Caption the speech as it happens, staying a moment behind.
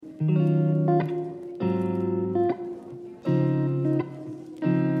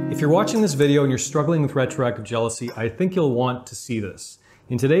If you're watching this video and you're struggling with retroactive jealousy, I think you'll want to see this.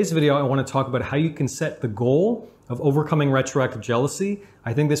 In today's video, I want to talk about how you can set the goal of overcoming retroactive jealousy.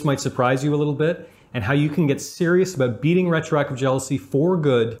 I think this might surprise you a little bit, and how you can get serious about beating retroactive jealousy for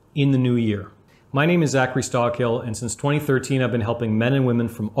good in the new year. My name is Zachary Stockhill, and since 2013, I've been helping men and women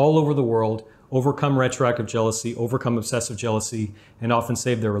from all over the world overcome retroactive jealousy, overcome obsessive jealousy, and often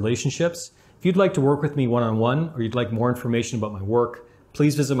save their relationships. If you'd like to work with me one-on-one, or you'd like more information about my work,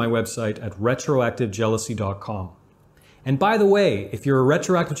 please visit my website at retroactivejealousy.com. And by the way, if you're a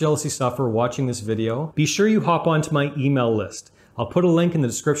retroactive jealousy sufferer watching this video, be sure you hop onto my email list. I'll put a link in the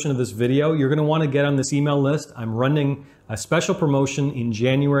description of this video. You're going to want to get on this email list. I'm running a special promotion in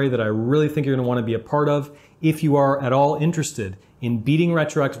January that I really think you're going to want to be a part of if you are at all interested in beating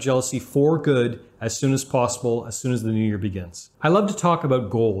retroactive jealousy for good as soon as possible, as soon as the new year begins. I love to talk about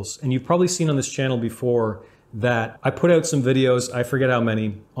goals, and you've probably seen on this channel before that I put out some videos, I forget how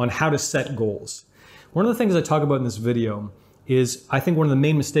many, on how to set goals. One of the things I talk about in this video is I think one of the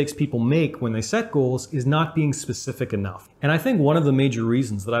main mistakes people make when they set goals is not being specific enough. And I think one of the major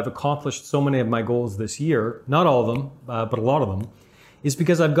reasons that I've accomplished so many of my goals this year, not all of them, but a lot of them, is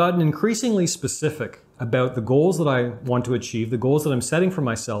because I've gotten increasingly specific about the goals that I want to achieve, the goals that I'm setting for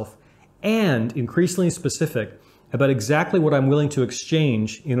myself, and increasingly specific about exactly what I'm willing to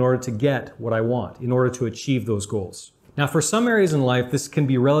exchange in order to get what I want, in order to achieve those goals. Now, for some areas in life, this can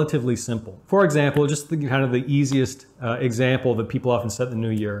be relatively simple. For example, just kind of the easiest example that people often set in the new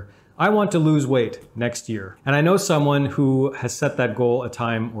year. I want to lose weight next year. And I know someone who has set that goal a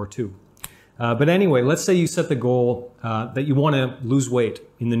time or two. But anyway, let's say you set the goal that you want to lose weight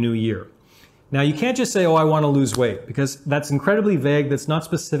in the new year. Now, you can't just say, oh, I want to lose weight, because that's incredibly vague, that's not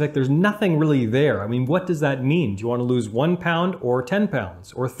specific, there's nothing really there. I mean, what does that mean? Do you want to lose 1 pound or 10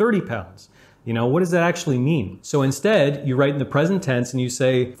 pounds or 30 pounds? You know, what does that actually mean? So instead, you write in the present tense and you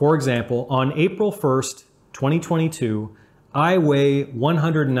say, for example, on April 1st, 2022, I weigh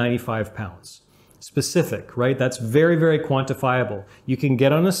 195 pounds. Specific, right? That's very, very quantifiable. You can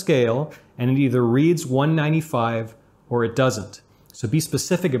get on a scale and it either reads 195 or it doesn't. So be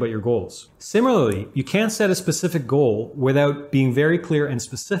specific about your goals. Similarly, you can't set a specific goal without being very clear and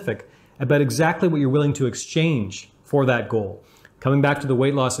specific about exactly what you're willing to exchange for that goal. Coming back to the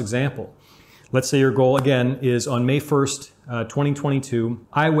weight loss example, let's say your goal again is on May 1st, 2022,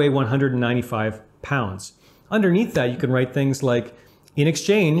 I weigh 195 pounds. Underneath that, you can write things like, in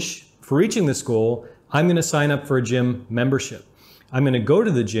exchange for reaching this goal, I'm going to sign up for a gym membership. I'm going to go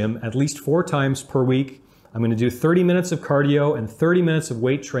to the gym at least 4 times per week. I'm going to do 30 minutes of cardio and 30 minutes of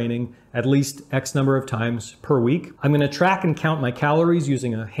weight training at least X number of times per week. I'm going to track and count my calories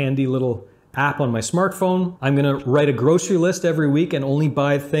using a handy little app on my smartphone. I'm going to write a grocery list every week and only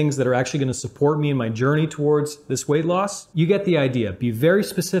buy things that are actually going to support me in my journey towards this weight loss. You get the idea. Be very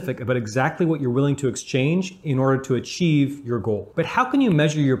specific about exactly what you're willing to exchange in order to achieve your goal. But how can you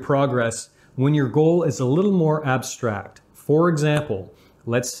measure your progress when your goal is a little more abstract? For example,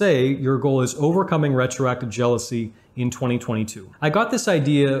 let's say your goal is overcoming retroactive jealousy in 2022. I got this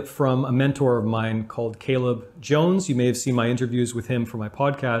idea from a mentor of mine called Caleb Jones. You may have seen my interviews with him for my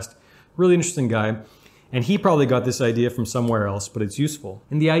podcast. Really interesting guy. And he probably got this idea from somewhere else, but it's useful.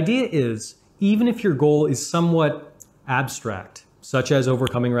 And the idea is, even if your goal is somewhat abstract, such as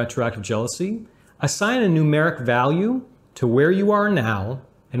overcoming retroactive jealousy, assign a numeric value to where you are now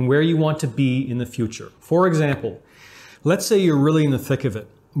and where you want to be in the future. For example, let's say you're really in the thick of it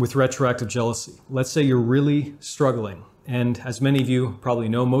with retroactive jealousy. Let's say you're really struggling. And as many of you probably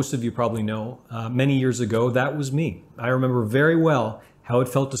know, most of you probably know, many years ago, that was me. I remember very well how it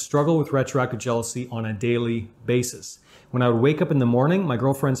felt to struggle with retroactive jealousy on a daily basis. When I would wake up in the morning, my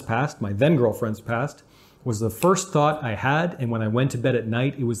then girlfriend's past, was the first thought I had. And when I went to bed at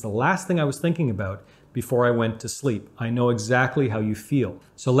night, it was the last thing I was thinking about before I went to sleep. I know exactly how you feel.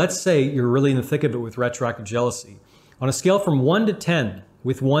 So let's say you're really in the thick of it with retroactive jealousy. On a scale from 1 to 10,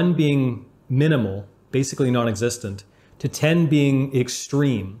 with 1 being minimal, basically non-existent, to 10 being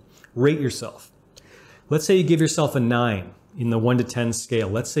extreme, rate yourself. Let's say you give yourself a 9 in the 1 to 10 scale.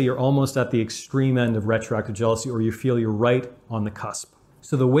 Let's say you're almost at the extreme end of retroactive jealousy, or you feel you're right on the cusp.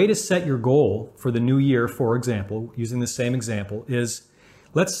 So the way to set your goal for the new year, for example, using the same example, is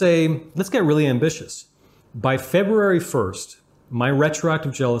let's get really ambitious. By February 1st, my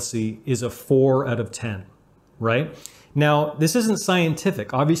retroactive jealousy is a 4 out of 10. Right? Now, this isn't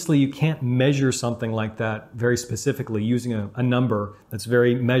scientific. Obviously, you can't measure something like that very specifically using a number that's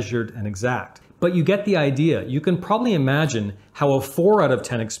very measured and exact. But you get the idea. You can probably imagine how a 4 out of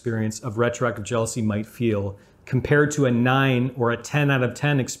 10 experience of retroactive jealousy might feel compared to a 9 or a 10 out of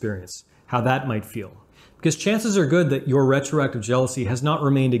 10 experience, how that might feel. Because chances are good that your retroactive jealousy has not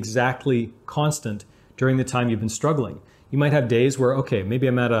remained exactly constant during the time you've been struggling. You might have days where, okay, maybe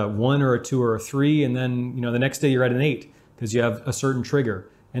I'm at a 1 or a 2 or a 3, and then the next day you're at an 8 because you have a certain trigger.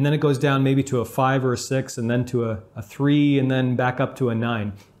 And then it goes down maybe to a 5 or a 6, and then to a 3, and then back up to a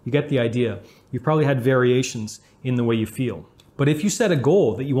 9. You get the idea. You've probably had variations in the way you feel. But if you set a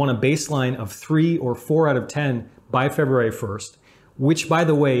goal that you want a baseline of 3 or 4 out of 10 by February 1st, which, by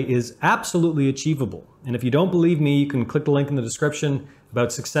the way, is absolutely achievable. And if you don't believe me, you can click the link in the description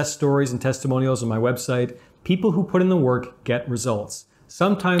about success stories and testimonials on my website. People who put in the work get results.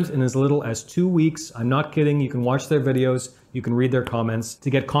 Sometimes in as little as 2 weeks. I'm not kidding. You can watch their videos. You can read their comments to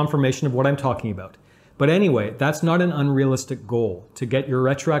get confirmation of what I'm talking about. But anyway, that's not an unrealistic goal, to get your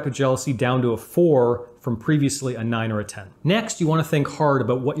retroactive jealousy down to a 4 from previously a 9 or a 10. Next, you want to think hard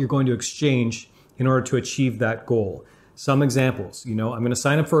about what you're going to exchange in order to achieve that goal. Some examples, I'm going to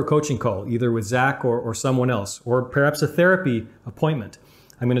sign up for a coaching call, either with Zach or someone else, or perhaps a therapy appointment.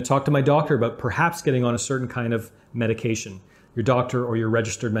 I'm going to talk to my doctor about perhaps getting on a certain kind of medication, your doctor or your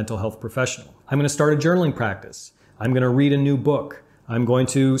registered mental health professional. I'm going to start a journaling practice. I'm going to read a new book. I'm going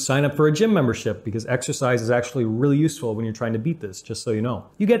to sign up for a gym membership because exercise is actually really useful when you're trying to beat this, just so you know.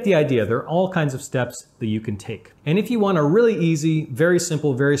 You get the idea. There are all kinds of steps that you can take. And if you want a really easy, very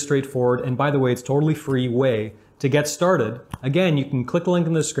simple, very straightforward, and by the way, it's totally free way to get started, again, you can click the link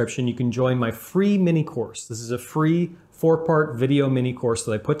in the description. You can join my free mini course. This is a free 4-part video mini course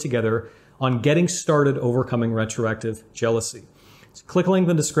that I put together on getting started overcoming retroactive jealousy. So click the link in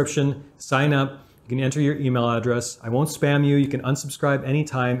the description, sign up. You can enter your email address. I won't spam you. You can unsubscribe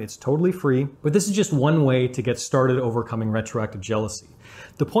anytime. It's totally free. But this is just one way to get started overcoming retroactive jealousy.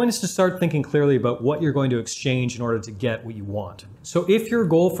 The point is to start thinking clearly about what you're going to exchange in order to get what you want. So if your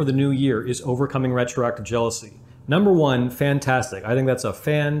goal for the new year is overcoming retroactive jealousy, number one, fantastic. I think that's a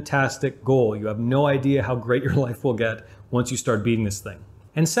fantastic goal. You have no idea how great your life will get once you start beating this thing.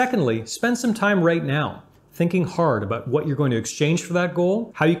 And secondly, spend some time right now thinking hard about what you're going to exchange for that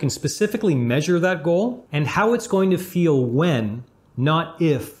goal, how you can specifically measure that goal, and how it's going to feel when, not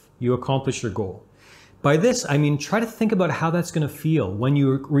if, you accomplish your goal. By this, I mean try to think about how that's going to feel when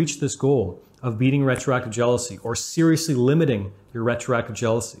you reach this goal of beating retroactive jealousy or seriously limiting your retroactive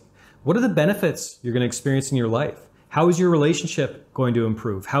jealousy. What are the benefits you're going to experience in your life? How is your relationship going to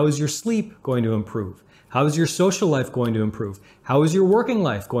improve? How is your sleep going to improve? How is your social life going to improve? How is your working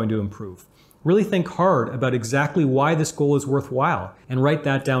life going to improve? Really think hard about exactly why this goal is worthwhile and write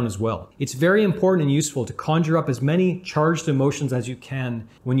that down as well. It's very important and useful to conjure up as many charged emotions as you can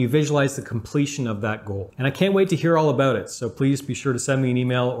when you visualize the completion of that goal. And I can't wait to hear all about it, so please be sure to send me an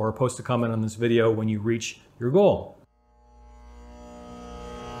email or post a comment on this video when you reach your goal.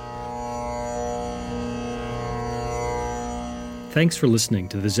 Thanks for listening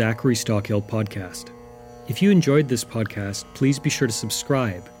to the Zachary Stockhill podcast. If you enjoyed this podcast, please be sure to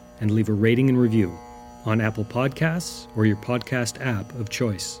subscribe and leave a rating and review on Apple Podcasts or your podcast app of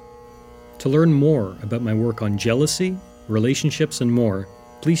choice. To learn more about my work on jealousy, relationships, and more,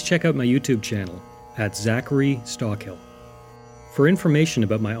 please check out my YouTube channel at Zachary Stockhill. For information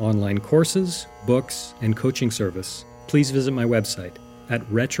about my online courses, books, and coaching service, please visit my website at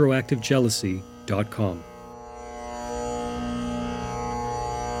retroactivejealousy.com.